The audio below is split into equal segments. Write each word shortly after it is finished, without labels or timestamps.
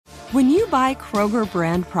When you buy Kroger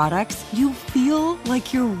brand products, you feel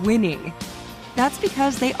like you're winning. That's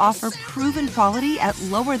because they offer proven quality at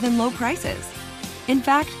lower than low prices. In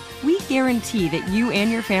fact, we guarantee that you and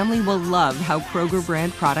your family will love how Kroger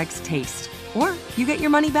brand products taste, or you get your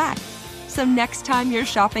money back. So next time you're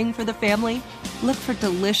shopping for the family, look for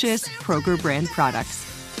delicious Kroger brand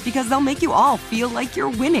products, because they'll make you all feel like you're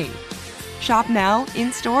winning. Shop now,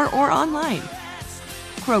 in-store, or online.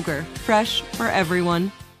 Kroger, fresh for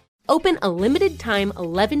everyone. Open a limited-time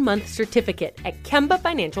 11-month certificate at Kemba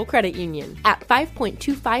Financial Credit Union. At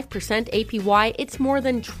 5.25% APY, it's more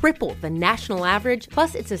than triple the national average,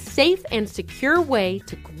 plus it's a safe and secure way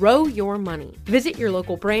to grow your money. Visit your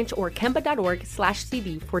local branch or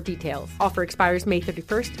kemba.org/CD for details. Offer expires May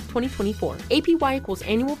 31st, 2024. APY equals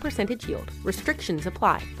annual percentage yield. Restrictions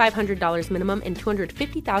apply. $500 minimum and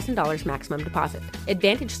 $250,000 maximum deposit.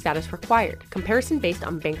 Advantage status required. Comparison based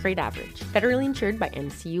on bank rate average. Federally insured by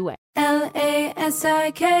NCUA.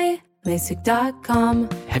 LASIK, LASIK.com.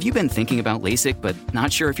 Have you been thinking about LASIK but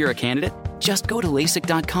not sure if you're a candidate? Just go to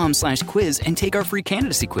LASIK.com/quiz and take our free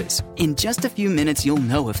candidacy quiz. In just a few minutes, you'll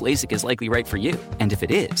know if LASIK is likely right for you. And if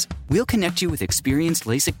it is, we'll connect you with experienced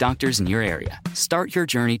LASIK doctors in your area. Start your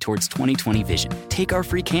journey towards 20/20 vision. Take our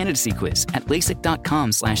free candidacy quiz at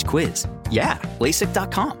LASIK.com/quiz. Yeah,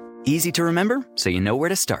 LASIK.com. Easy to remember, so you know where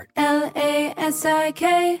to start.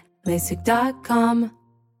 LASIK, LASIK.com.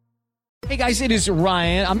 Hey guys, it is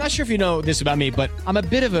Ryan. I'm not sure if you know this about me, but I'm a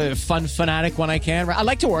bit of a fun fanatic when I can. I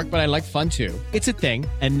like to work, but I like fun too. It's a thing.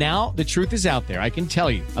 And now the truth is out there. I can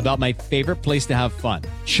tell you about my favorite place to have fun.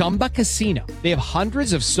 Chumba Casino. They have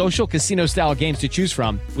hundreds of social casino style games to choose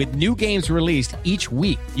from with new games released each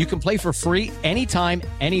week. You can play for free anytime,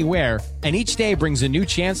 anywhere. And each day brings a new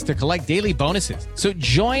chance to collect daily bonuses. So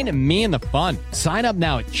join me in the fun. Sign up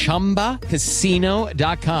now at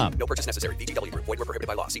ChumbaCasino.com. No purchase necessary. VGW Group. Void where prohibited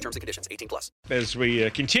by law. See terms and conditions. 18+. As we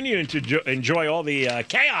continue to enjoy all the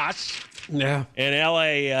chaos in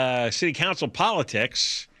L.A. City Council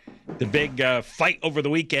politics, the big fight over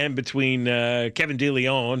the weekend between Kevin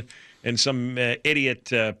DeLeon and some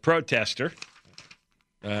idiot protester.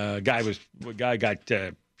 Guy got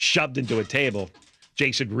shoved into a table,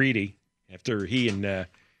 Jason Reedy, after he and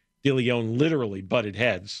DeLeon literally butted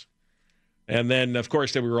heads. And then, of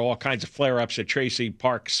course, there were all kinds of flare-ups at Tracy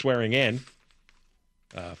Park swearing in.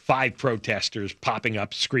 5 protesters popping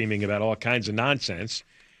up, screaming about all kinds of nonsense.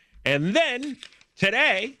 And then,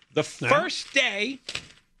 today, the first day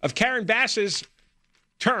of Karen Bass's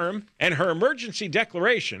term and her emergency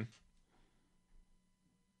declaration,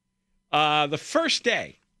 the first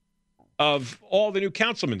day of all the new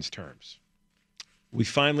councilmen's terms, we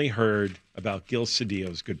finally heard about Gil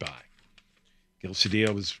Cedillo's goodbye. Gil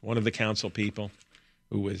Cedillo was one of the council people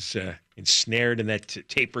who was ensnared in that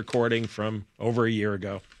tape recording from over a year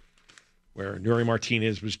ago where Nury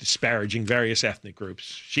Martinez was disparaging various ethnic groups.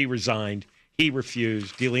 She resigned. He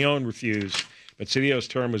refused. DeLeon refused. But Cedillo's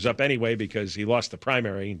term was up anyway because he lost the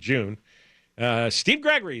primary in June. Steve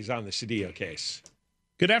Gregory's on the Cedillo case.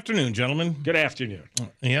 Good afternoon, gentlemen. Good afternoon.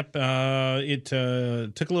 Yep. It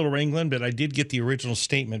took a little wrangling, but I did get the original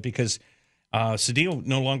statement because Cedillo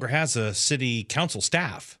no longer has a city council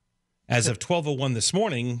staff. As of 12:01 this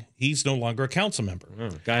morning, he's no longer a council member.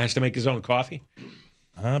 Guy has to make his own coffee?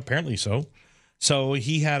 Apparently so. So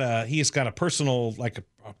he has got a personal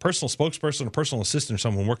spokesperson, a personal assistant, or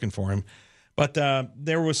someone working for him. But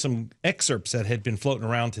there was some excerpts that had been floating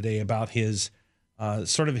around today about his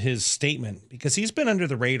sort of his statement, because he's been under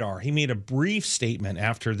the radar. He made a brief statement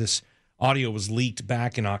after this audio was leaked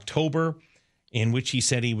back in October, in which he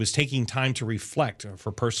said he was taking time to reflect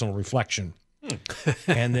for personal reflection.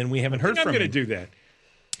 And then we haven't heard from him. I'm going to do that.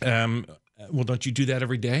 Well, don't you do that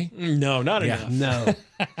every day? No, not enough. No.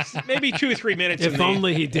 Maybe 2 or 3 minutes. If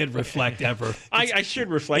only he did reflect ever. I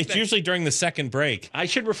should reflect. It's usually during the second break. I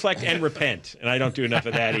should reflect and repent, and I don't do enough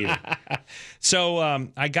of that either. So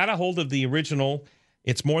I got a hold of the original.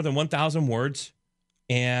 It's more than 1,000 words,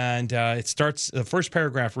 and it starts. The first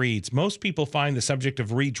paragraph reads: "Most people find the subject of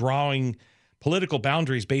redrawing political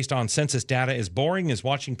boundaries based on census data as boring as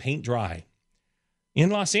watching paint dry. In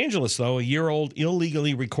Los Angeles, though, a year-old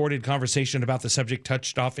illegally recorded conversation about the subject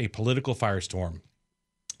touched off a political firestorm."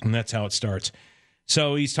 And that's how it starts.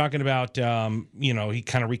 So he's talking about, he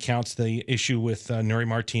kind of recounts the issue with Nury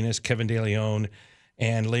Martinez, Kevin DeLeon,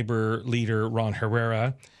 and labor leader Ron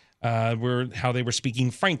Herrera, how they were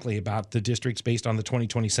speaking frankly about the districts based on the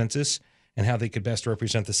 2020 census and how they could best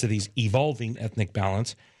represent the city's evolving ethnic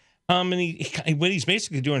balance. And what he's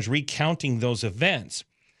basically doing is recounting those events.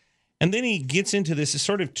 And then he gets into this, it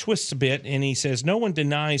sort of twists a bit, and he says, no one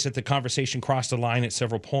denies that the conversation crossed a line at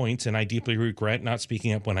several points, and I deeply regret not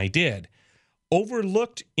speaking up when I did.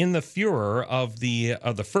 Overlooked in the furor of the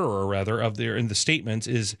in the statements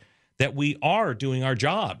is that we are doing our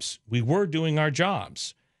jobs. We were doing our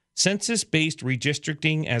jobs. Census-based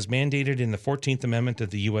redistricting as mandated in the 14th Amendment of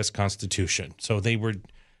the U.S. Constitution. So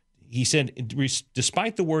he said,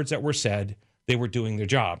 despite the words that were said, they were doing their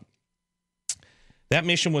job. That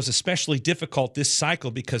mission was especially difficult this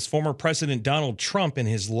cycle because former President Donald Trump and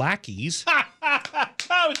his lackeys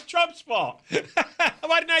That was Trump's fault.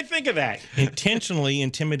 Why didn't I think of that? intentionally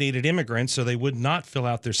intimidated immigrants so they would not fill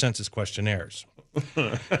out their census questionnaires.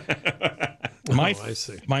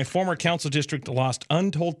 My former council district lost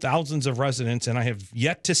untold thousands of residents, and I have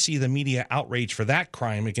yet to see the media outrage for that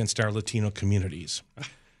crime against our Latino communities.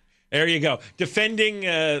 There you go. Defending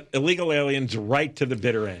illegal aliens right to the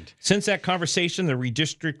bitter end. Since that conversation, the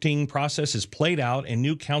redistricting process has played out and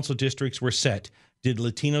new council districts were set. Did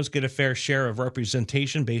Latinos get a fair share of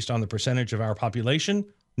representation based on the percentage of our population?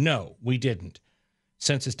 No, we didn't.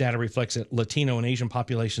 Census data reflects that Latino and Asian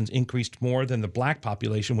populations increased more than the black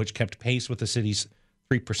population, which kept pace with the city's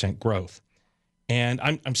 3% growth. And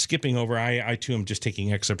I'm skipping over. I too am just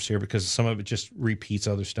taking excerpts here because some of it just repeats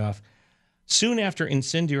other stuff. Soon after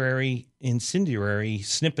incendiary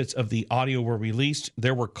snippets of the audio were released,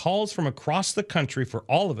 there were calls from across the country for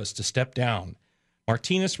all of us to step down.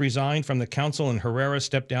 Martinez resigned from the council and Herrera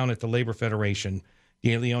stepped down at the Labor Federation.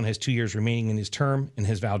 De Leon has 2 years remaining in his term and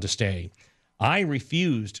has vowed to stay. I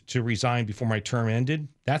refused to resign before my term ended.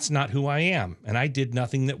 That's not who I am, and I did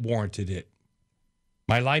nothing that warranted it.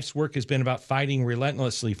 My life's work has been about fighting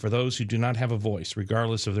relentlessly for those who do not have a voice,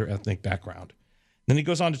 regardless of their ethnic background. Then he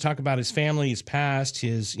goes on to talk about his family, his past,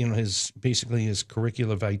 his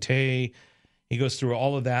curricula vitae. He goes through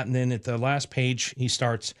all of that, and then at the last page, he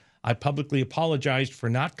starts, I publicly apologized for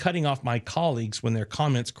not cutting off my colleagues when their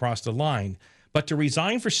comments crossed a line, but to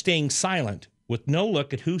resign for staying silent with no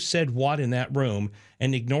look at who said what in that room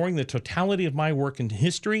and ignoring the totality of my work in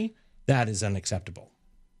history, that is unacceptable.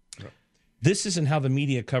 Right. This isn't how the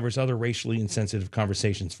media covers other racially insensitive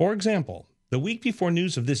conversations. For example, the week before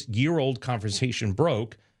news of this year-old conversation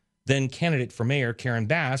broke, then candidate for mayor Karen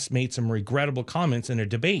Bass made some regrettable comments in a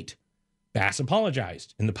debate. Bass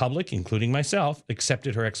apologized, and the public, including myself,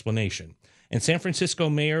 accepted her explanation. And San Francisco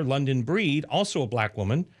Mayor London Breed, also a black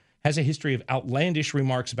woman, has a history of outlandish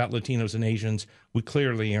remarks about Latinos and Asians. We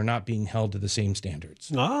clearly are not being held to the same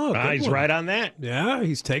standards. Oh, he's right on that. Yeah,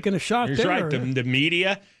 he's taking a shot he's there. He's right. The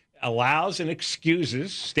media allows and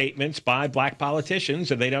excuses statements by black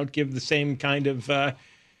politicians, and they don't give the same kind of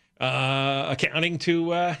accounting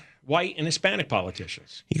to white and Hispanic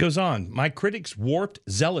politicians. He goes on, my critics' warped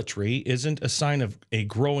zealotry isn't a sign of a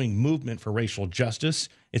growing movement for racial justice.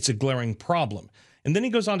 It's a glaring problem. And then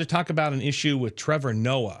he goes on to talk about an issue with Trevor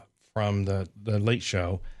Noah from the Late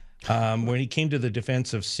Show, when he came to the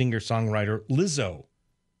defense of singer-songwriter Lizzo,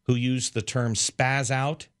 who used the term spaz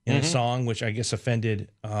out in a song, which I guess offended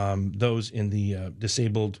those in the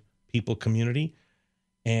disabled people community.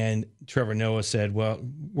 And Trevor Noah said, well,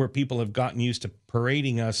 where people have gotten used to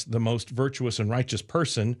parading us the most virtuous and righteous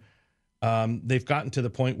person, they've gotten to the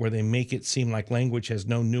point where they make it seem like language has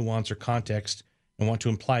no nuance or context and want to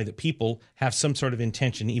imply that people have some sort of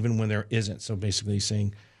intention even when there isn't. So basically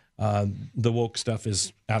saying the woke stuff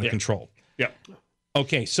is out of control. Yeah.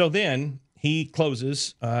 Okay, so then he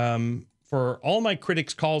closes, for all my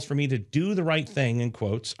critics' calls for me to do the right thing, in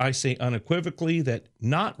quotes, I say unequivocally that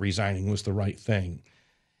not resigning was the right thing.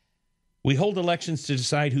 We hold elections to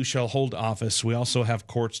decide who shall hold office. We also have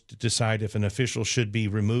courts to decide if an official should be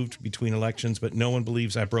removed between elections, but no one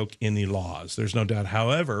believes I broke any laws. There's no doubt,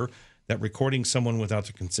 however, that recording someone without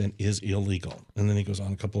their consent is illegal. And then he goes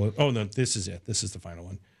on a couple of, this is it. This is the final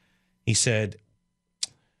one. He said,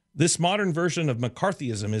 this modern version of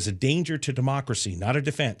McCarthyism is a danger to democracy, not a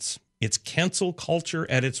defense. It's cancel culture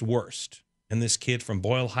at its worst. And this kid from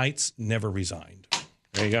Boyle Heights never resigned.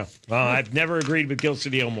 There you go. Well, I've never agreed with Gil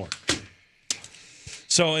Cedillo.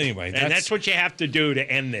 So anyway, that's what you have to do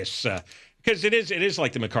to end this, because it is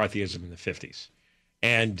like the McCarthyism in the 50s.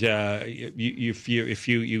 And if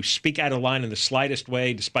you speak out of line in the slightest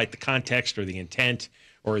way, despite the context or the intent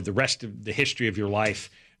or the rest of the history of your life,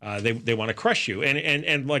 they want to crush you.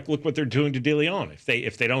 And like, look what they're doing to De Leon.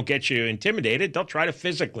 If they don't get you intimidated, they'll try to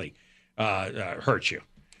physically hurt you.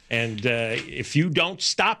 And if you don't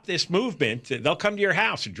stop this movement, they'll come to your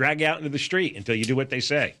house and drag you out into the street until you do what they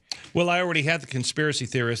say. Well, I already had the conspiracy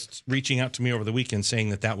theorists reaching out to me over the weekend saying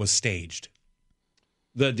that was staged.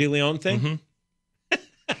 The De Leon thing?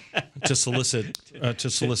 Mm-hmm. to solicit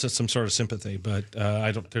some sort of sympathy, but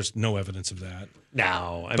I don't. There's no evidence of that.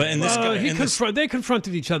 No, they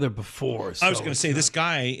confronted each other before. So I was going to say this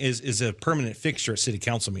guy is a permanent fixture at city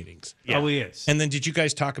council meetings. Yeah. Oh, he is. And then did you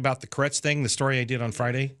guys talk about the Koretz thing? The story I did on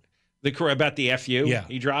Friday. About the FU? Yeah.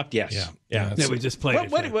 He dropped? Yes. Yeah, we just played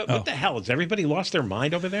it. What the hell? Has everybody lost their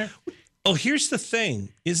mind over there? Oh, here's the thing.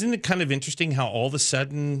 Isn't it kind of interesting how all of a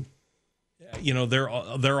sudden,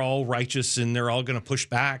 they're all righteous and they're all going to push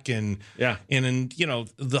back and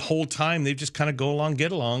the whole time they've just kind of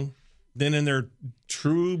get along. Then in their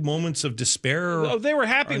true moments of despair, they were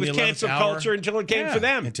happy with cancel culture until it came for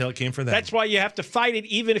them. Until it came for them. That's why you have to fight it,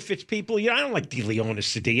 even if it's people. I don't like De Leon or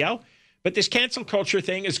Cedillo, but this cancel culture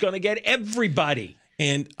thing is going to get everybody.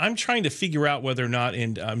 And I'm trying to figure out whether or not,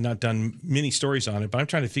 and I've not done many stories on it, but I'm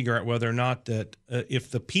trying to figure out whether or not that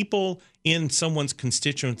if the people in someone's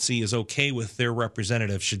constituency is okay with their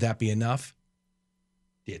representative, should that be enough?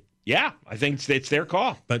 Yeah, I think it's their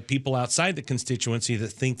call. But people outside the constituency that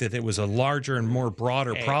think that it was a larger and more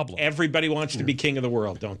broader problem. Everybody wants to be king of the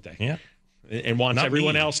world, don't they? Yeah. And wants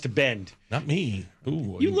everyone else to bend. Not me.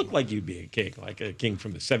 Ooh, you look like you'd be a king, like a king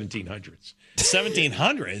from the 1700s.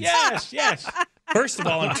 1700s? Yes. First of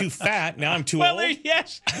all, I'm too fat. Now I'm too old.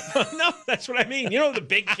 Yes. No, that's what I mean. The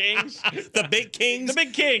big kings. The big kings? The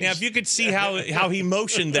big kings. Now, if you could see how he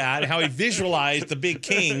motioned that, how he visualized the big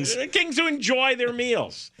kings. The kings who enjoy their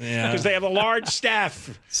meals. Yeah. Because they have a large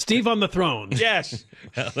staff. Steve on the throne. Yes.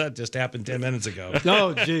 Well, that just happened 10 minutes ago.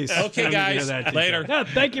 Oh, jeez. Okay, guys. Later. Yeah,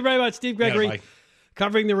 thank you very much, Steve Gregory.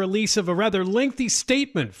 Covering the release of a rather lengthy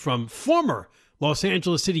statement from former Los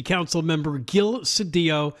Angeles City Council member Gil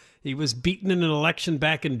Cedillo. He was beaten in an election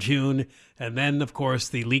back in June, and then, of course,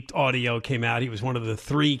 the leaked audio came out. He was one of the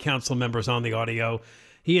 3 council members on the audio.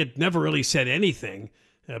 He had never really said anything,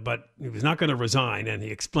 but he was not going to resign, and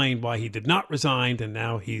he explained why he did not resign, and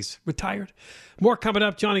now he's retired. More coming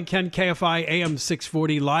up. John and Ken, KFI, AM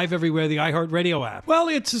 640, live everywhere, the iHeartRadio app. Well,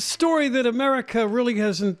 it's a story that America really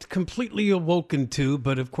hasn't completely awoken to,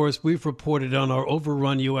 but, of course, we've reported on our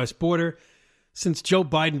overrun U.S. border. Since Joe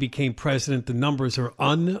Biden became president, the numbers are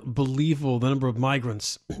unbelievable, the number of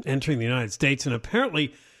migrants entering the United States. And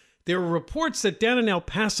apparently, there are reports that down in El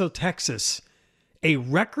Paso, Texas, a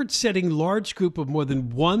record-setting large group of more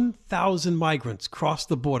than 1,000 migrants crossed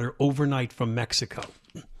the border overnight from Mexico.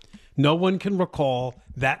 No one can recall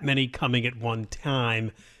that many coming at one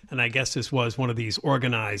time. And I guess this was one of these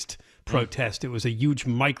organized protests. It was a huge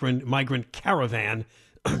migrant caravan,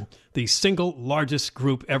 the single largest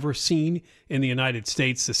group ever seen in the United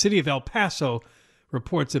States. The city of El Paso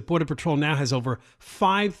reports that Border Patrol now has over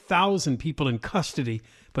 5,000 people in custody,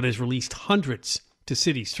 but has released hundreds to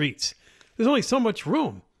city streets. There's only so much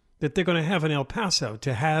room that they're going to have in El Paso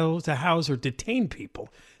to house or detain people.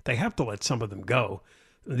 They have to let some of them go.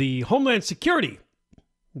 The Homeland Security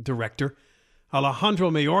Director,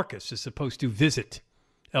 Alejandro Mayorkas, is supposed to visit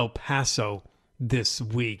El Paso this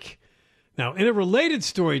week. Now, in a related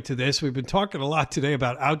story to this, we've been talking a lot today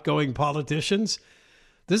about outgoing politicians.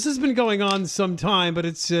 This has been going on some time, but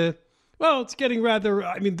it's getting rather,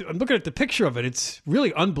 I'm looking at the picture of it. It's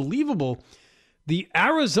really unbelievable. The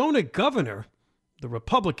Arizona governor, the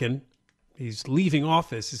Republican, he's leaving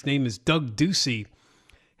office. His name is Doug Ducey,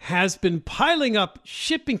 has been piling up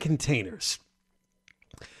shipping containers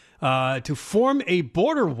to form a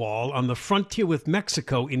border wall on the frontier with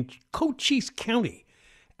Mexico in Cochise County,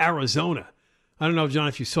 Arizona. I don't know, John,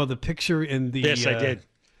 if you saw the picture in the... Yes, I did.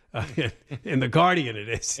 In the Guardian,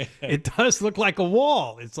 it does look like a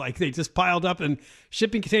wall. It's like they just piled up in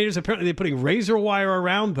shipping containers. Apparently, they're putting razor wire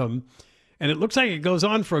around them, and it looks like it goes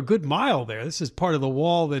on for a good mile there. This is part of the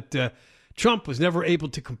wall that Trump was never able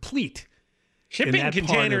to complete. Shipping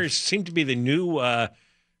containers seem to be the new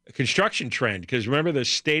construction trend, because remember the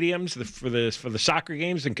stadiums for the soccer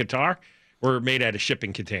games in Qatar were made out of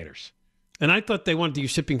shipping containers. And I thought they wanted to use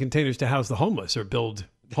shipping containers to house the homeless or build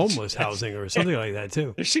homeless housing or something like that,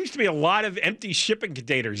 too. There seems to be a lot of empty shipping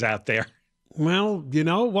containers out there. Well, you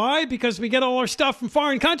know why? Because we get all our stuff from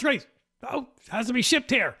foreign countries. Oh, it has to be shipped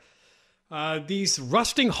here. These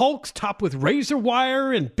rusting hulks topped with razor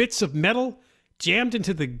wire and bits of metal jammed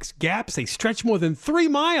into the gaps. They stretch more than 3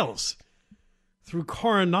 miles through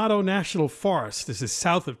Coronado National Forest. This is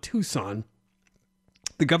south of Tucson.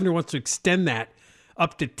 The governor wants to extend that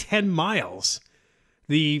up to 10 miles.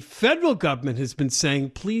 The federal government has been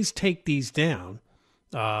saying, please take these down.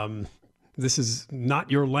 This is not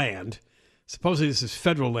your land. Supposedly this is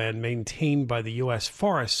federal land maintained by the U.S.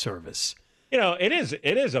 Forest Service. It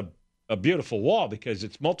is a beautiful wall because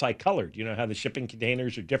it's multicolored. You know how the shipping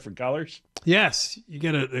containers are different colors? Yes. You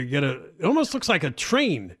get a it almost looks like a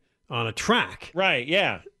train on a track. Right,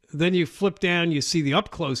 yeah. Then you flip down, you see the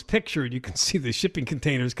up-close picture, and you can see the shipping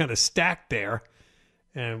containers kind of stacked there.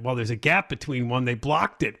 And while there's a gap between one, they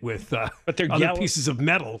blocked it with but they're other yellow, pieces of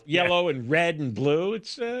metal. Yellow and red and blue.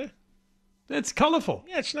 It's colorful.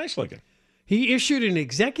 Yeah, it's nice looking. He issued an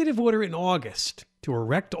executive order in August to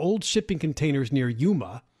erect old shipping containers near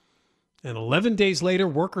Yuma. And 11 days later,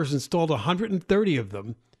 workers installed 130 of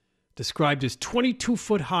them, described as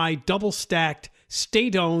 22-foot-high, double-stacked,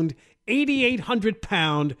 state-owned,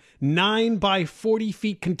 8,800-pound, 9 by 40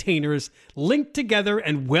 feet containers linked together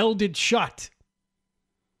and welded shut.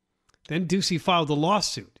 Then Ducey filed a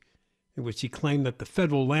lawsuit in which he claimed that the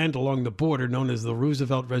federal land along the border, known as the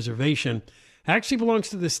Roosevelt Reservation, actually belongs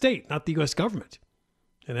to the state, not the U.S. government.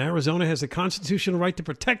 And Arizona has a constitutional right to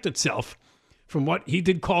protect itself from what he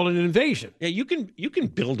did call an invasion. Yeah, you can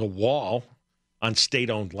build a wall on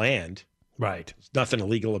state-owned land. Right. There's nothing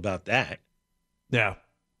illegal about that. Yeah.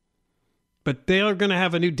 But they are going to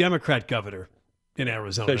have a new Democrat governor in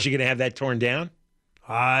Arizona. So is she going to have that torn down?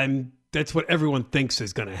 That's what everyone thinks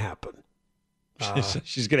is going to happen.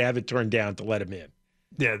 She's going to have it torn down to let him in.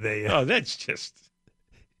 Yeah, they. Oh, that's just.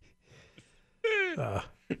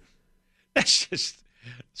 That's just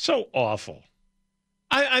so awful.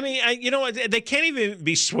 I mean, you know what? They can't even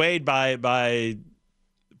be swayed by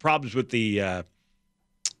problems with the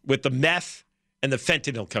meth and the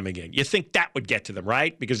fentanyl coming in. You think that would get to them,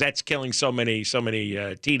 right? Because that's killing so many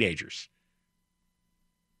teenagers.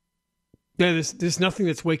 Yeah, there's nothing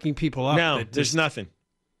that's waking people up. No, there's nothing.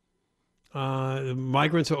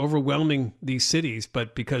 Migrants are overwhelming these cities,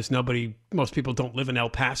 but because most people don't live in El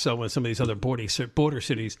Paso and some of these other border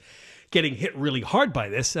cities getting hit really hard by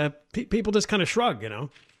this, people just kind of shrug, you know.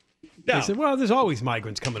 No. They say, well, there's always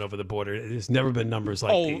migrants coming over the border. There's never been numbers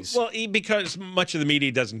like these. Well, because much of the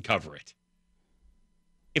media doesn't cover it.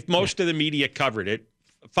 If most of the media covered it,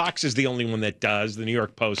 Fox is the only one that does. The New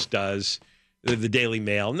York Post does. The Daily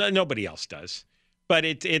Mail. No, nobody else does. But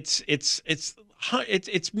it's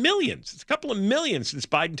millions. It's a couple of millions since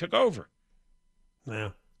Biden took over. Yeah.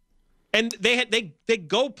 And they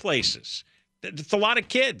go places. It's a lot of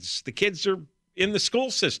kids. The kids are in the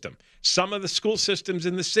school system. Some of the school systems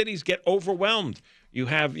in the cities get overwhelmed. You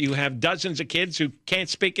have dozens of kids who can't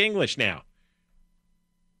speak English now.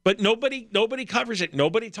 But nobody covers it.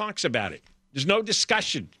 Nobody talks about it. There's no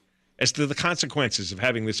discussion as to the consequences of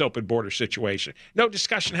having this open border situation. No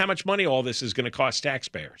discussion how much money all this is going to cost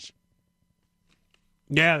taxpayers.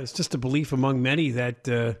 Yeah, it's just a belief among many that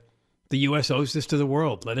the U.S. owes this to the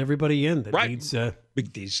world. Let everybody in. That right. Needs,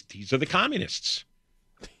 these are the communists.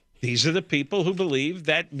 These are the people who believe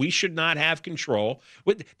that we should not have control,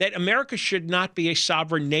 that America should not be a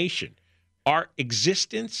sovereign nation. Our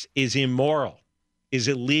existence is immoral, is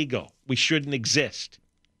illegal. We shouldn't exist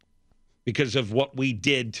because of what we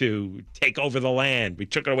did to take over the land. We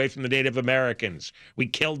took it away from the Native Americans. We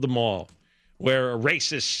killed them all. We're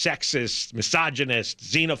racist, sexist, misogynist,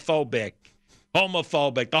 xenophobic,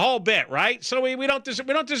 homophobic, the whole bit, right? So we don't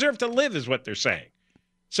deserve to live is what they're saying.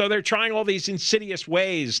 So they're trying all these insidious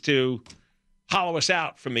ways to hollow us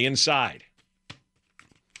out from the inside.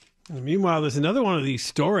 And meanwhile, there's another one of these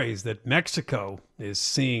stories that Mexico is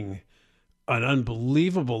seeing an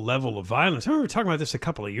unbelievable level of violence. I remember talking about this a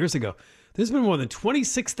couple of years ago. There's been more than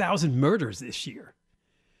 26,000 murders this year.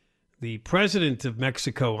 The president of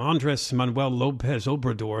Mexico, Andres Manuel Lopez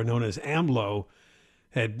Obrador, known as AMLO,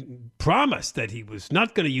 had promised that he was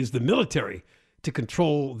not going to use the military to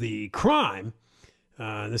control the crime.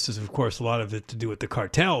 This is, of course, a lot of it to do with the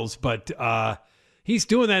cartels, but he's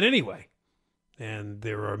doing that anyway. And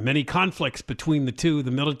there are many conflicts between the two, the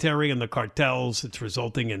military and the cartels. It's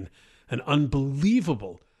resulting in an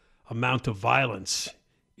unbelievable amount of violence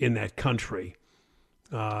in that country.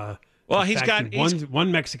 Well,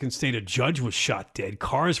 one Mexican state, a judge was shot dead.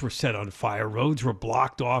 Cars were set on fire. Roads were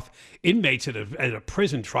blocked off. Inmates at a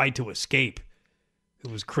prison tried to escape.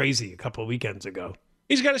 It was crazy a couple of weekends ago.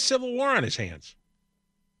 He's got a civil war on his hands.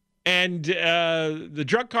 And the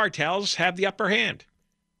drug cartels have the upper hand.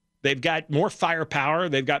 They've got more firepower.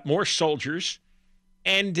 They've got more soldiers.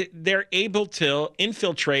 And they're able to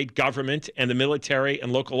infiltrate government and the military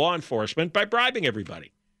and local law enforcement by bribing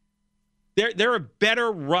everybody. They're a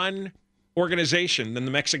better run organization than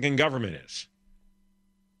the Mexican government is.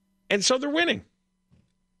 And so they're winning.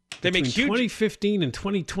 Between 2015 and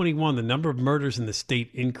 2021, the number of murders in the state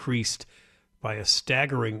increased by a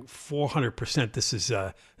staggering 400%. This is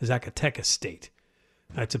Zacatecas state.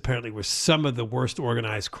 That's apparently where some of the worst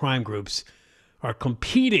organized crime groups are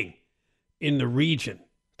competing in the region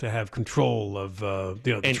to have control of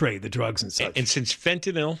the trade, the drugs and such. And since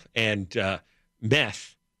fentanyl and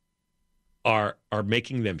meth are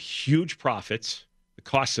making them huge profits, The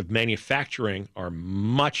costs of manufacturing are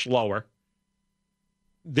much lower.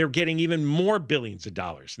 They're getting even more billions of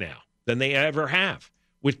dollars now than they ever have,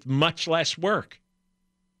 with much less work,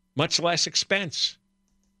 much less expense.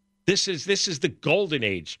 This is the golden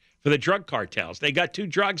age for the drug cartels. They got 2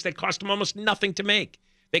 drugs that cost them almost nothing to make.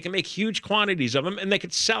 They can make huge quantities of them, and they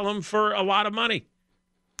could sell them for a lot of money.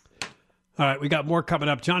 All right, we got more coming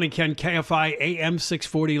up. John and Ken, KFI AM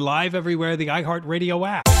 640, live everywhere, the iHeartRadio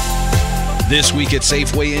app. This week at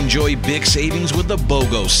Safeway, enjoy big savings with the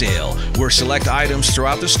BOGO sale, where select items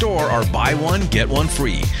throughout the store are buy one, get one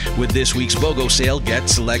free. With this week's BOGO sale, get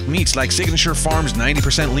select meats like Signature Farms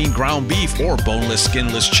 90% lean ground beef or boneless,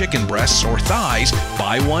 skinless chicken breasts or thighs,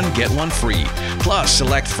 buy one, get one free. Plus,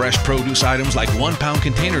 select fresh produce items like 1-pound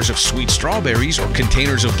containers of sweet strawberries or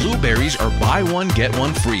containers of blueberries are buy one, get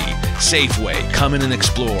one free. Safeway, come in and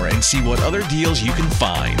explore and see what other deals you can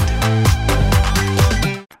find.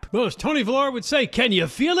 Well, as Tony Villar would say, can you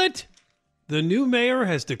feel it? The new mayor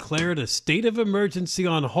has declared a state of emergency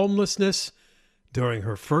on homelessness during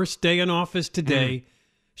her first day in office today.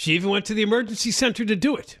 She even went to the emergency center to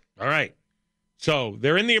do it. All right. So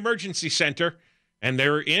they're in the emergency center, and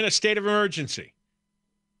they're in a state of emergency.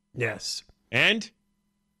 Yes. And?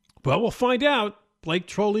 Well, we'll find out. Blake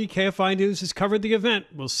Trolley, KFI News, has covered the event.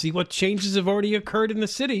 We'll see what changes have already occurred in the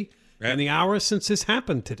city in the hour since this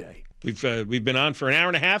happened today. We've been on for an hour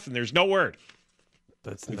and a half, and there's no word.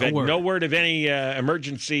 We've had no word of any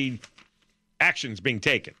emergency actions being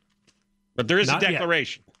taken. But there is a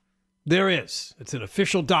declaration. Yet. There is. It's an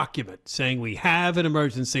official document saying we have an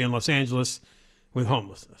emergency in Los Angeles with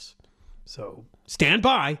homelessness. So stand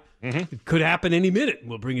by. Mm-hmm. It could happen any minute.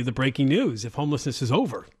 We'll bring you the breaking news if homelessness is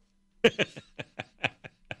over.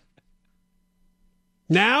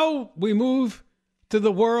 Now we move to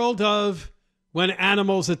the world of when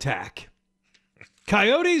animals attack.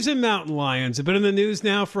 Coyotes and mountain lions have been in the news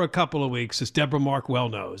now for a couple of weeks, as Deborah Mark well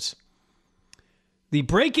knows. The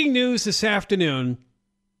breaking news this afternoon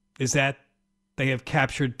is that they have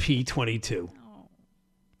captured P-22.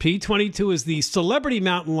 P-22 is the celebrity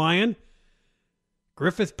mountain lion.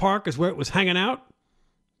 Griffith Park is where it was hanging out,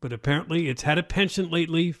 but apparently it's had a penchant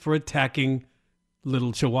lately for attacking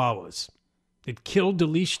little chihuahuas. It killed the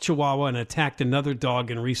leashed chihuahua and attacked another dog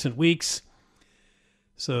in recent weeks.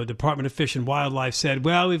 So Department of Fish and Wildlife said,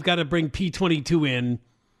 well, we've got to bring P-22 in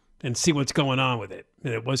and see what's going on with it.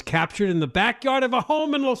 And it was captured in the backyard of a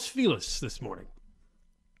home in Los Feliz this morning.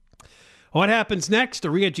 What happens next?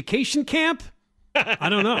 A re-education camp? I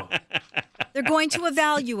don't know. They're going to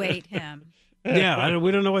evaluate him. Yeah,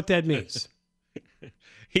 we don't know what that means.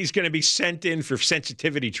 He's going to be sent in for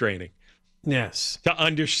sensitivity training. Yes. To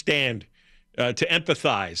understand, to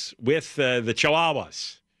empathize with the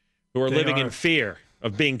chihuahuas who are living in fear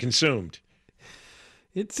of being consumed.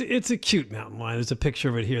 It's a cute mountain lion. There's a picture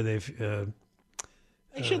of it here. They've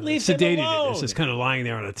they should leave sedated him alone. It's just kind of lying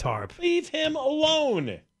there on a tarp. Leave him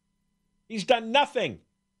alone. He's done nothing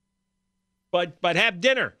but have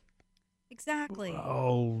dinner. Exactly.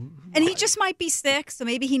 Oh. And he just might be sick, so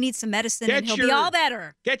maybe he needs some medicine and he'll be all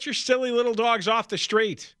better. Get your silly little dogs off the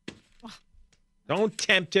street. Don't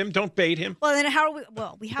tempt him. Don't bait him. Well, then how do we...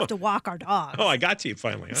 Well, we have to walk our dogs. Oh, I got to you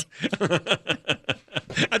finally, huh?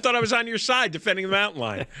 I thought I was on your side defending the mountain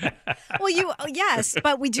lion. Well, yes,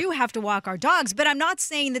 but we do have to walk our dogs. But I'm not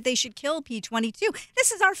saying that they should kill P-22.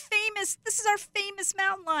 This is our famous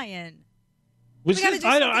mountain lion.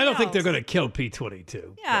 I don't think they're going to kill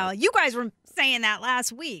P-22. Yeah, but. You guys were saying that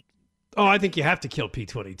last week. Oh, I think you have to kill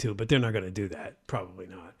P-22, but they're not going to do that. Probably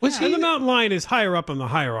not. And the mountain lion is higher up on the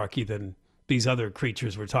hierarchy than these other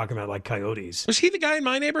creatures we're talking about, like coyotes. Was he the guy in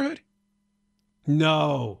my neighborhood?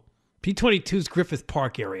 No. P-22's Griffith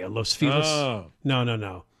Park area, Los Feliz. Oh.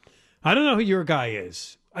 No. I don't know who your guy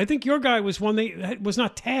is. I think your guy was one that was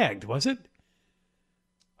not tagged, was it?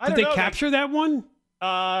 Did they capture that one?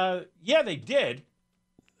 Yeah, they did.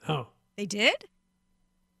 Oh. They did?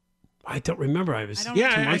 I don't remember. I 2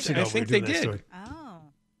 months ago. I think they did. Story.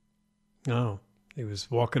 Oh. He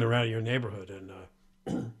was walking around your neighborhood and...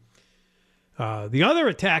 the other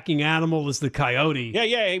attacking animal is the coyote.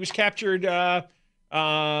 Yeah. He was captured,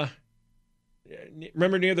 remember,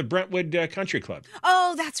 near the Brentwood Country Club.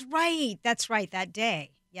 Oh, that's right. That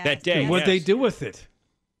day. Yes. That day. What'd they do with it?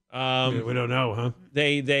 We don't know, huh?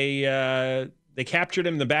 They captured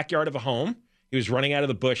him in the backyard of a home. He was running out of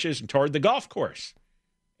the bushes and toward the golf course.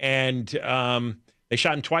 And they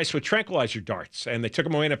shot him twice with tranquilizer darts. And they took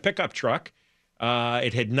him away in a pickup truck.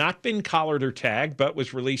 It had not been collared or tagged, but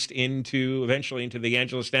was released eventually into the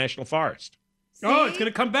Angeles National Forest. See? Oh, it's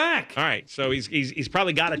going to come back. All right, so he's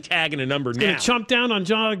probably got a tag and a number now. Going to chomp down on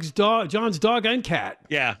John's dog and cat.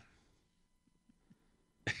 Yeah.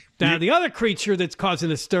 Now, the other creature that's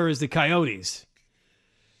causing a stir is the coyotes.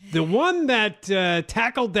 The one that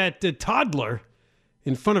tackled that toddler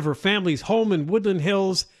in front of her family's home in Woodland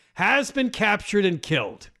Hills has been captured and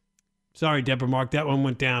killed. Sorry, Deborah Mark, that one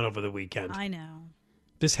went down over the weekend. I know.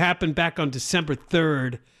 This happened back on December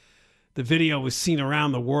 3rd. The video was seen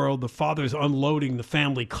around the world. The father's unloading the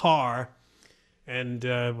family car. And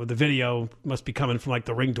the video must be coming from like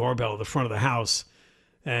the Ring doorbell at the front of the house.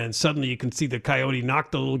 And suddenly you can see the coyote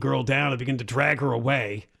knock the little girl down and begin to drag her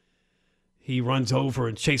away. He runs over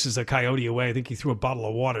and chases the coyote away. I think he threw a bottle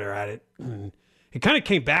of water at it. And it kind of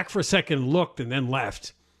came back for a second, looked, and then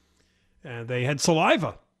left. And they had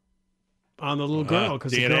saliva on the little girl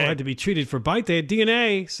because the girl had to be treated for bite. They had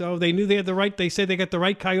DNA, so they knew they had the right. They said they got the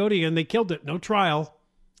right coyote, and they killed it. No trial.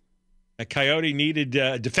 A coyote needed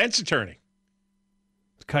a defense attorney.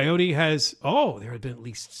 Coyote has. There have been at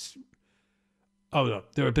least.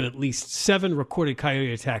 There have been at least 7 recorded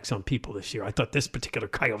coyote attacks on people this year. I thought this particular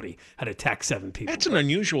coyote had attacked 7 people. That's an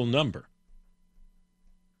unusual number.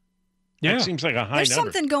 Yeah, that seems like a high There's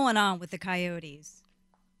number. something going on with the coyotes.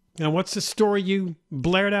 Now, what's the story you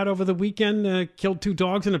blared out over the weekend? Killed 2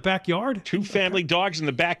 dogs in a backyard? 2 family dogs in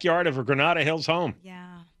the backyard of a Granada Hills home.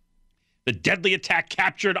 Yeah. The deadly attack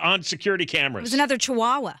captured on security cameras. It was another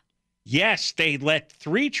Chihuahua. Yes, they let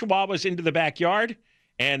 3 Chihuahuas into the backyard,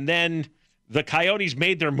 and then the coyotes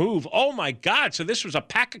made their move. Oh, my God. So this was a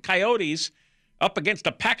pack of coyotes up against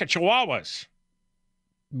a pack of Chihuahuas.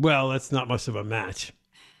 Well, that's not much of a match.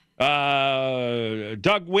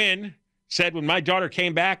 Doug Wynn said when my daughter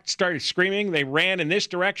came back, started screaming, they ran in this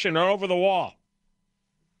direction and over the wall.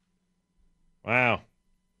 Wow.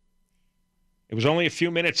 It was only a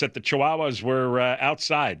few minutes that the Chihuahuas were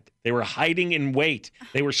outside. They were hiding in wait.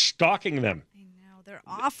 They were stalking them. I know. They're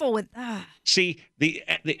awful with... See,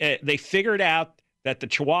 they figured out that the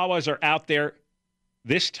Chihuahuas are out there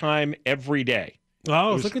this time every day.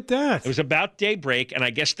 Oh, look at that. It was about daybreak, and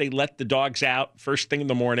I guess they let the dogs out first thing in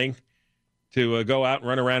the morning to go out and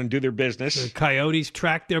run around and do their business. The coyotes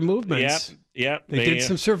tracked their movements. Yep. They did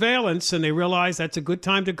some surveillance, and they realized that's a good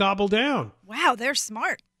time to gobble down. Wow, they're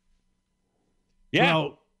smart. Yeah.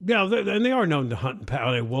 Well, yeah, and they are known to hunt in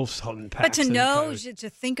packs. They wolves hunt in packs. But to know, to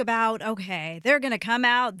think about, okay, they're going to come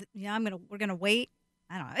out. Yeah, we're going to wait.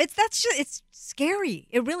 I don't know. It's scary.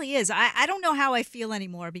 It really is. I don't know how I feel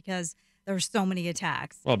anymore because there's so many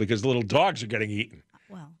attacks. Well, because the little dogs are getting eaten.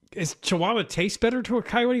 Well, does Chihuahua taste better to a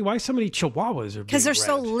coyote? Why so many Chihuahuas are? Because they're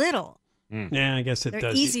so little. Yeah, I guess they're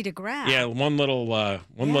does. easy to grab. Yeah, one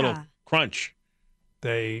little crunch.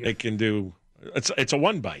 They can do. It's a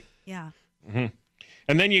one bite. Yeah. Mm-hmm.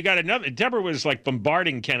 And then you got another. Deborah was like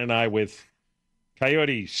bombarding Ken and I with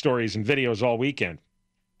coyote stories and videos all weekend.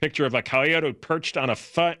 Picture of a coyote perched on a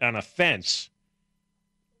fence,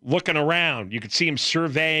 looking around. You could see him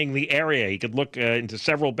surveying the area. He could look into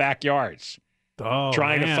several backyards,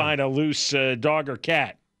 trying to find a loose dog or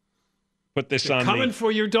cat. Put this on coming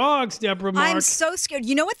for your dogs, Deborah Mark. I'm so scared.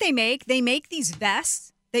 You know what they make? They make these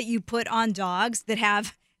vests that you put on dogs that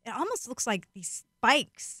have. It almost looks like these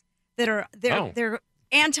spikes that are they're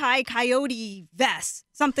anti-coyote vests,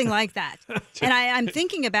 something like that. And I'm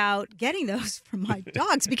thinking about getting those for my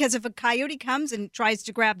dogs because if a coyote comes and tries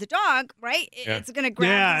to grab the dog, right, it's going to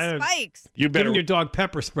grab the spikes. Giving your dog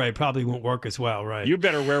pepper spray probably won't work as well, right? You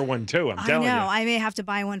better wear one too, I'm telling you. I know. I may have to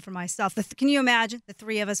buy one for myself. Can you imagine the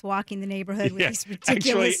 3 of us walking the neighborhood with these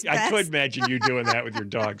ridiculous vests? I could imagine you doing that with your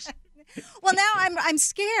dogs. Well, now I'm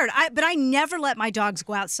scared. But I never let my dogs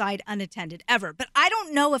go outside unattended ever. But I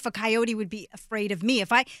don't know if a coyote would be afraid of me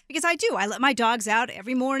because I do. I let my dogs out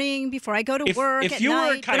every morning before I go to work at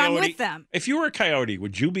night. But I'm with them. If you were a coyote,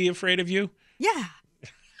 would you be afraid of you? Yeah.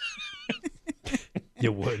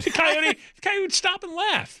 You would. The coyote would stop and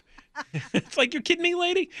laugh. It's like, you're kidding me,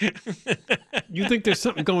 lady? You think there's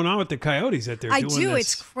something going on with the coyotes that they're doing this? I do.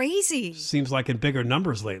 It's crazy. Seems like in bigger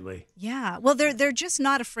numbers lately. Yeah. Well, they're just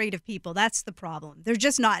not afraid of people. That's the problem. They're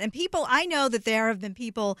just not. And people, I know that there have been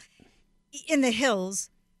people in the hills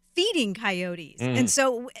feeding coyotes. And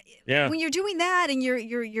so when you're doing that and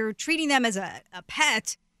you're treating them as a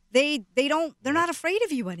pet, they're not afraid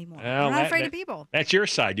of you anymore. Well, they're not afraid of people. That's your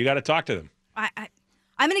side. You got to talk to them.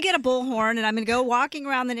 I'm going to get a bullhorn and I'm going to go walking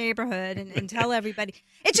around the neighborhood and tell everybody.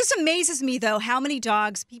 It just amazes me, though, how many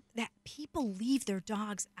dogs that people leave their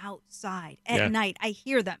dogs outside at night. I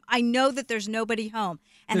hear them. I know that there's nobody home.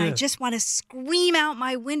 And I just want to scream out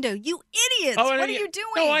my window, you idiots, what are you doing?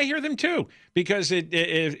 No, I hear them, too. Because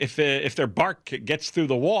if their bark gets through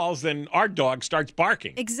the walls, then our dog starts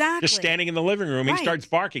barking. Exactly. Just standing in the living room, he starts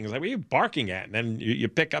barking. It's like, what are you barking at? And then you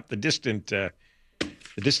pick up the distant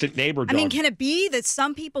the distant neighbor dog. I mean, can it be that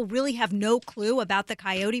some people really have no clue about the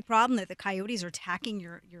coyote problem, that the coyotes are attacking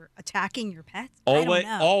your pets? I don't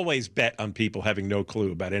know. Always bet on people having no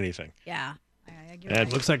clue about anything. Yeah.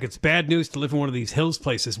 It looks like it's bad news to live in one of these hills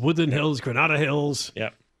places. Woodland Hills, Granada Hills.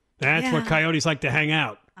 Yep. That's where coyotes like to hang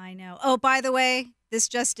out. I know. Oh, by the way, this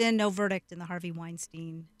just in, no verdict in the Harvey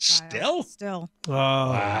Weinstein trial. Still? Oh,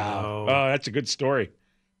 wow. Oh, that's a good story.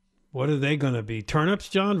 What are they going to be? Turnips,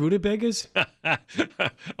 John? Rutabagas? I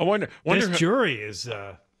wonder. This jury is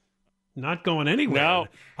not going anywhere. No.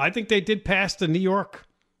 I think they did pass the New York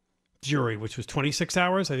jury, which was 26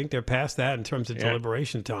 hours. I think they're past that in terms of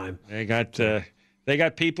deliberation time. They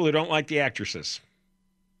got people who don't like the actresses.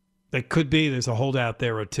 They could be. There's a holdout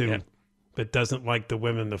there or two that doesn't like the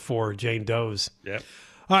women, the 4 Jane Does. Yep.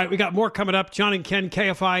 All right, we got more coming up. John and Ken,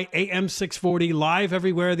 KFI, AM 640, live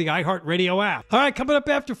everywhere, the iHeartRadio app. All right, coming up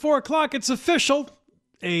after 4 o'clock, it's official.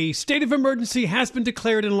 A state of emergency has been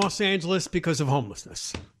declared in Los Angeles because of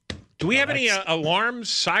homelessness. Do we have any alarms,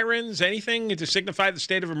 sirens, anything to signify the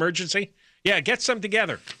state of emergency? Yeah, get some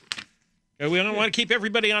together. We don't want to keep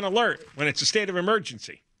everybody on alert when it's a state of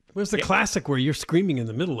emergency. Where's the classic where you're screaming in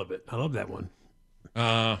the middle of it? I love that one.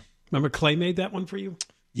 Remember Clay made that one for you?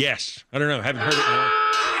 Yes. I don't know. I haven't heard it in a while.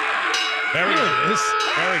 There we go.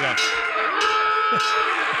 There we go.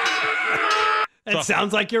 That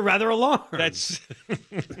sounds like you're rather alarmed.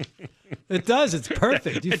 It does. It's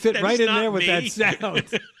perfect. You fit right in there with that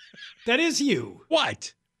sound. That is you.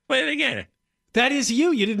 What? Play it again. That is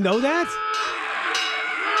you. You didn't know that?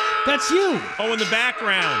 That's you. Oh, in the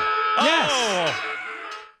background. Yes. Oh.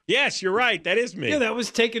 Yes, you're right. That is me. Yeah, that was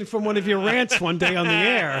taken from one of your rants one day on the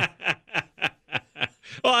air.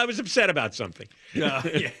 Well, I was upset about something. I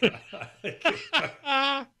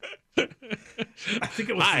think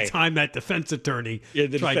it was the time that defense attorney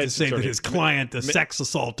tried to say that his client, the sex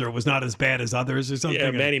assaulter, was not as bad as others or something.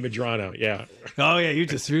 Yeah, Manny Medrano, Oh, yeah, you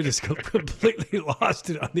just completely lost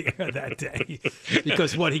it on the air that day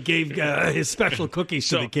because he gave his special cookies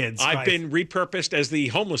to the kids. I've been repurposed as the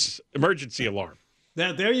homeless emergency alarm.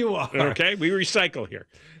 There you are. Okay, we recycle here.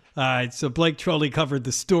 All right, so Blake Trolley covered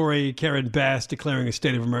the story. Karen Bass declaring a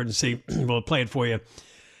state of emergency. We'll play it for you.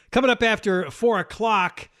 Coming up after 4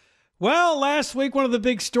 o'clock. Well, last week, one of the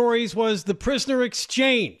big stories was the prisoner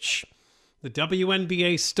exchange. The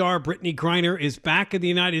WNBA star Brittany Griner is back in the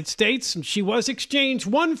United States, and she was exchanged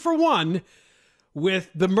 1-for-1 with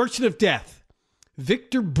the merchant of death,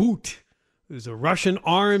 Viktor Bout, who's a Russian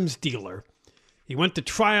arms dealer. He went to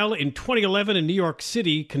trial in 2011 in New York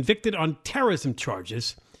City, convicted on terrorism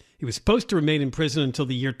charges. He was supposed to remain in prison until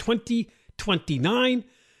the year 2029,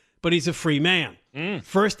 but he's a free man.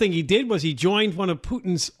 First thing he did was he joined one of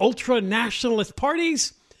Putin's ultra-nationalist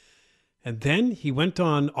parties, and then he went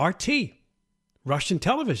on RT, Russian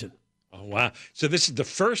television. Oh, wow. So this is the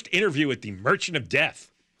first interview with the Merchant of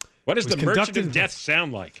Death. What does the Merchant of Death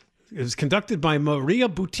sound like? It was conducted by Maria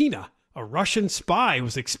Butina, a Russian spy who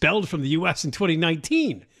was expelled from the U.S. in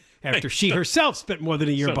 2019 after she herself spent more than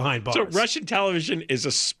a year behind bars. So Russian television is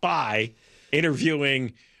a spy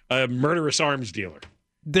interviewing a murderous arms dealer.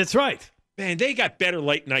 That's right. Man, they got better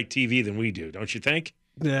late-night TV than we do, don't you think?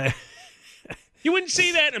 You wouldn't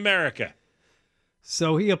see that in America.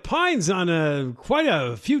 So he opines on quite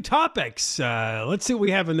a few topics. Let's see what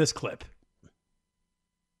we have in this clip.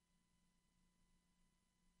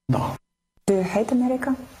 No. Do you hate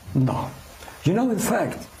America? No. You know, in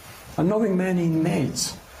fact, knowing many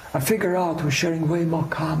inmates, I figure out we're sharing way more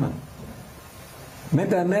common.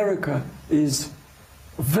 Maybe America is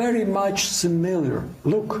very much similar.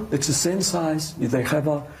 Look, it's the same size.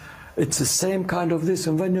 It's the same kind of this.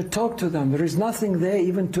 And when you talk to them, there is nothing there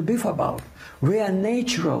even to beef about. We are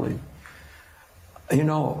naturally,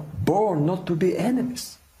 born not to be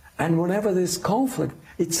enemies. And whenever there's conflict,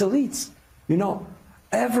 it's elites.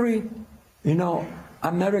 Every,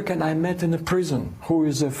 American I met in a prison who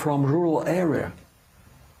is from rural area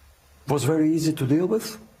was very easy to deal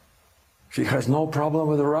with. He has no problem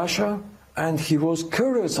with Russia, and he was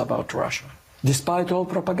curious about Russia, despite all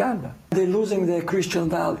propaganda. They're losing their Christian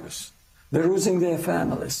values. They're losing their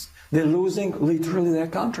families. They're losing literally their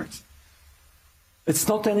countries. It's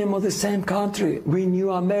not anymore the same country. We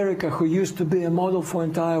knew America, who used to be a model for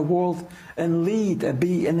entire world and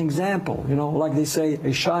be an example, like they say,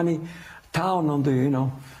 a shiny town on the,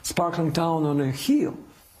 sparkling town on a hill.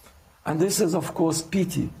 And this is, of course,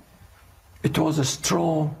 pity. It was a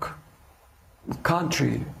strong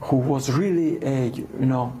country who was really a,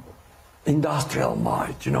 industrial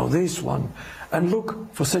might, this one. And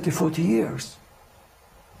look, for 30, 40 years,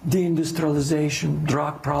 deindustrialization,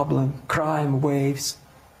 drug problem, crime waves.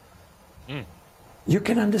 you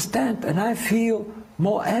can understand. And I feel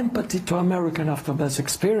more empathy to American after this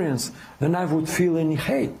experience than I would feel any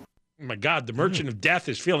hate. Oh, my God, the Merchant of Death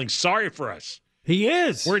is feeling sorry for us. He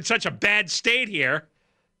is. We're in such a bad state here.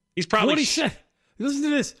 He's probably... What he said. Listen to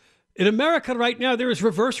this. In America right now, there is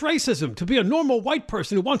reverse racism. To be a normal white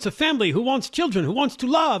person who wants a family, who wants children, who wants to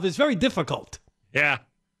love is very difficult. Yeah.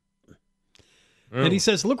 And he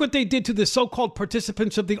says, look what they did to the so-called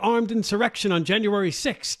participants of the armed insurrection on January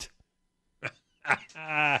 6th.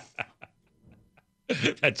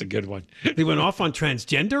 That's a good one. He went off on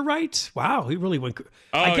transgender rights? Wow, he really went...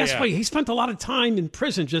 I guess he spent a lot of time in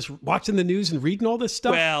prison just watching the news and reading all this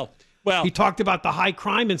stuff. Well, he talked about the high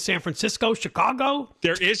crime in San Francisco, Chicago.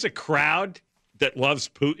 There is a crowd that loves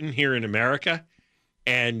Putin here in America.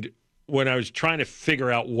 And when I was trying to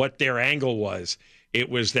figure out what their angle was, it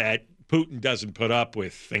was that Putin doesn't put up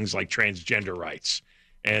with things like transgender rights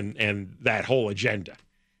and that whole agenda.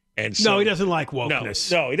 And so, no, he doesn't like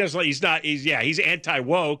wokeness. No, he doesn't. He's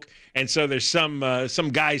anti-woke. And so there's some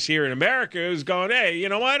guys here in America who's going, hey, you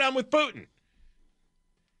know what? I'm with Putin.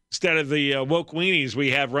 Instead of the woke weenies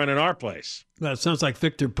we have running our place. Well, it sounds like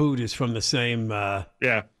Victor Bout is from the same the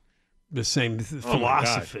same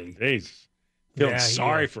philosophy. He's feeling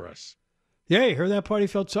sorry for us. Yeah, you heard that part? He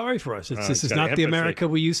felt sorry for us. This is not the America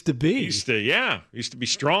we used to be. Used to be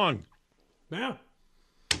strong. Yeah.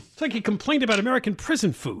 It's like he complained about American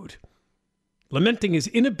prison food, lamenting his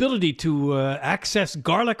inability to access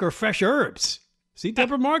garlic or fresh herbs. See,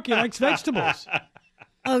 Deborah Mark, he likes vegetables.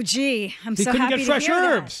 Oh, gee. I'm so happy to hear that. He couldn't get fresh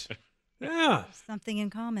herbs. Yeah. Something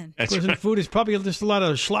in common. Prison food is probably just a lot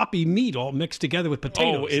of sloppy meat all mixed together with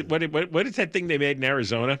potatoes. What is that thing they made in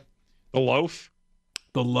Arizona? The loaf?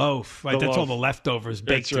 The loaf. Right, that's all the leftovers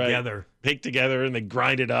baked together. Baked together, and they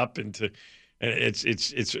grind it up into... And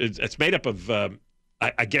it's made up of,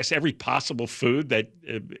 I guess, every possible food that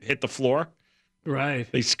hit the floor. Right.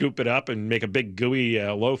 They scoop it up and make a big gooey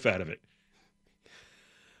loaf out of it.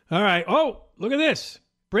 All right. Oh, look at this.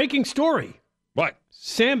 Breaking story. What?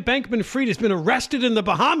 Sam Bankman-Fried has been arrested in the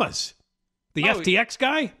Bahamas. The FTX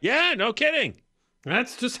guy? Yeah, no kidding.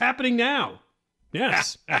 That's just happening now.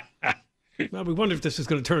 Yes. Well, we wonder if this is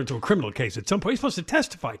going to turn into a criminal case at some point. He's supposed to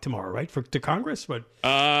testify tomorrow, right, to Congress? But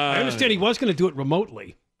I understand he was going to do it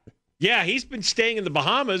remotely. Yeah, he's been staying in the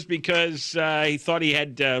Bahamas because he thought he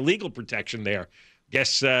had legal protection there.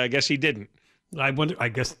 Guess he didn't. I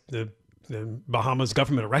guess the Bahamas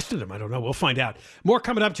government arrested him. I don't know. We'll find out. More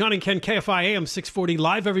coming up. John and Ken, KFI AM 640,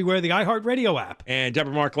 live everywhere, the iHeartRadio app. And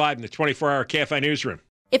Deborah Mark live in the 24-hour KFI newsroom.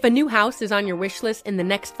 If a new house is on your wish list in the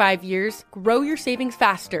next 5 years, grow your savings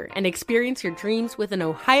faster and experience your dreams with an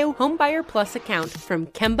Ohio Homebuyer Plus account from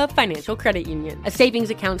Kemba Financial Credit Union. A savings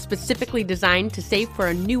account specifically designed to save for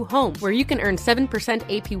a new home, where you can earn 7%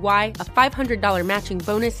 APY, a $500 matching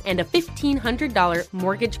bonus, and a $1,500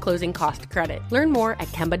 mortgage closing cost credit. Learn more at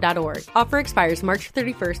Kemba.org. Offer expires March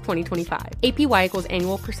 31st, 2025. APY equals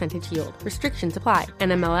annual percentage yield. Restrictions apply.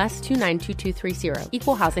 NMLS 292230.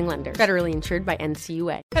 Equal housing lender. Federally insured by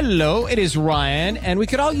NCUA. Hello, it is Ryan, and we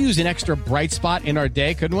could all use an extra bright spot in our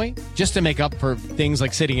day, couldn't we? Just to make up for things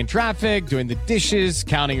like sitting in traffic, doing the dishes,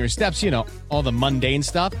 counting your steps, all the mundane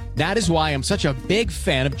stuff. That is why I'm such a big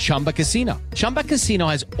fan of Chumba Casino. Chumba Casino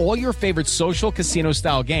has all your favorite social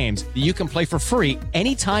casino-style games that you can play for free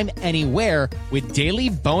anytime, anywhere with daily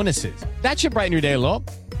bonuses. That should brighten your day a little.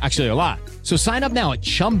 Actually, a lot. So sign up now at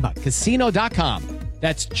ChumbaCasino.com.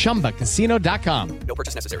 That's ChumbaCasino.com. No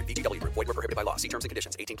purchase necessary. VGW Group. Void where prohibited by law. See terms and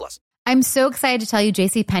conditions. 18+. I'm so excited to tell you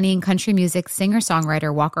JCPenney and country music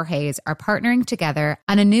singer-songwriter Walker Hayes are partnering together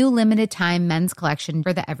on a new limited-time men's collection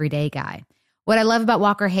for the everyday guy. What I love about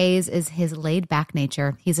Walker Hayes is his laid-back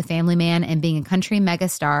nature. He's a family man, and being a country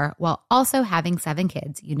megastar while also having 7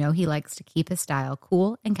 kids, he likes to keep his style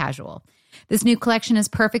cool and casual. This new collection is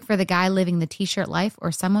perfect for the guy living the t-shirt life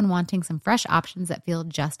or someone wanting some fresh options that feel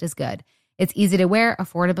just as good. It's easy to wear,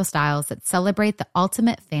 affordable styles that celebrate the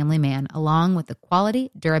ultimate family man, along with the quality,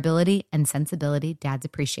 durability, and sensibility dads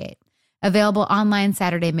appreciate. Available online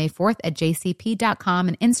Saturday, May 4th at jcp.com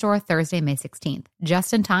and in-store Thursday, May 16th.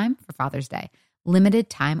 Just in time for Father's Day. Limited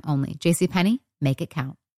time only. JCPenney, make it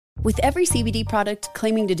count. With every CBD product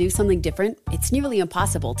claiming to do something different, it's nearly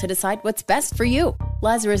impossible to decide what's best for you.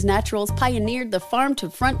 Lazarus Naturals pioneered the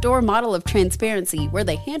farm-to-front-door model of transparency, where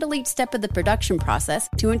they handle each step of the production process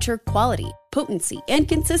to ensure quality, potency, and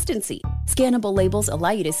consistency. Scannable labels allow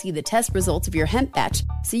you to see the test results of your hemp batch,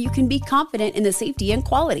 so you can be confident in the safety and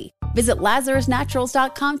quality. Visit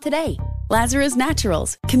LazarusNaturals.com today. Lazarus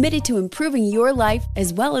Naturals, committed to improving your life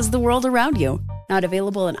as well as the world around you. Not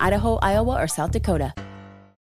available in Idaho, Iowa, or South Dakota.